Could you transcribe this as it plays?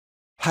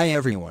Hi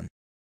everyone.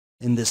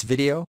 In this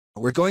video,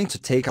 we're going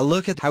to take a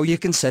look at how you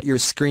can set your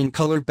screen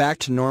color back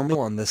to normal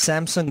on the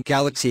Samsung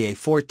Galaxy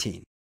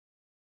A14.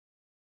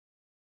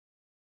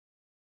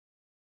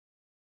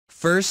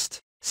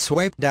 First,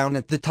 swipe down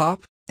at the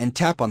top, and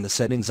tap on the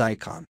settings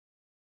icon.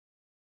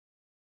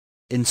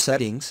 In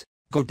settings,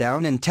 go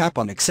down and tap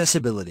on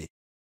accessibility.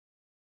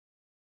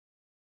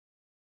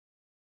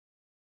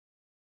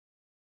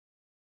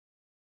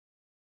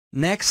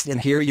 Next in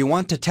here you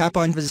want to tap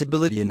on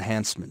visibility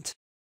enhancement.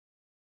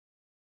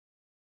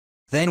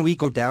 Then we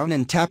go down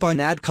and tap on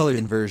Add Color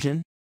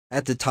Inversion.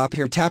 At the top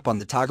here tap on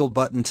the toggle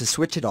button to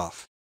switch it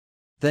off.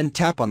 Then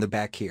tap on the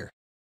back here.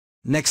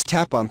 Next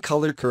tap on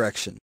Color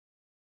Correction.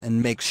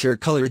 And make sure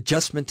Color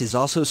Adjustment is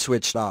also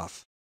switched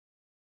off.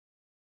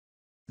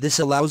 This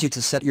allows you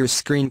to set your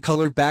screen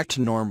color back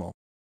to normal.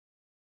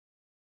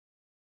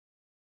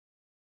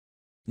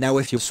 Now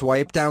if you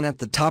swipe down at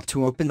the top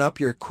to open up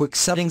your quick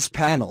settings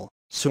panel,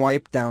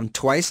 swipe down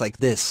twice like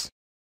this.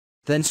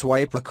 Then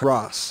swipe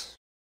across.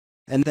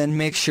 And then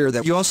make sure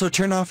that you also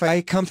turn off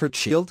Eye Comfort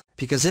Shield,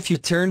 because if you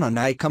turn on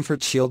Eye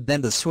Comfort Shield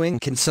then the swing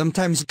can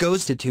sometimes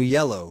goes to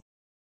yellow.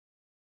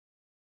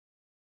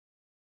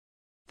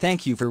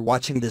 Thank you for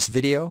watching this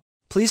video.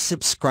 Please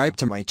subscribe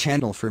to my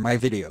channel for my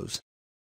videos.